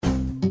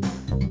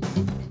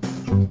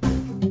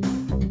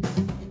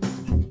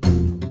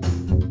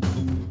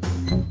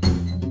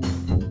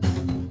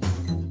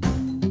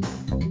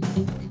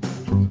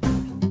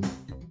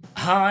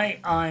Hi,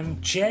 I'm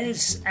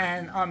Jez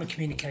and I'm a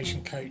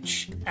communication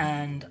coach,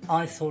 and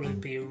I thought it would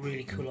be a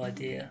really cool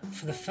idea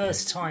for the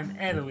first time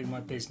ever with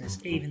my business,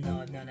 even though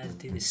I've known how to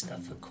do this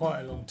stuff for quite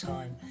a long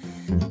time,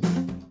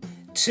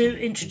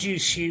 to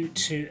introduce you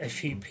to a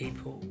few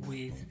people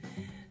with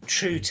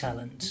true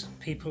talent,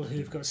 people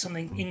who've got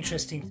something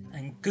interesting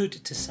and good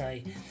to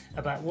say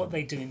about what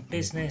they do in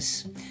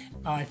business.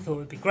 I thought it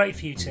would be great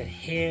for you to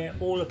hear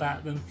all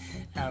about them,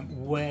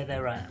 where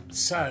they're at.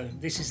 So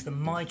this is the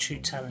My True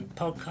Talent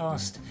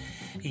podcast.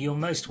 You're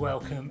most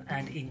welcome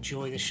and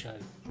enjoy the show.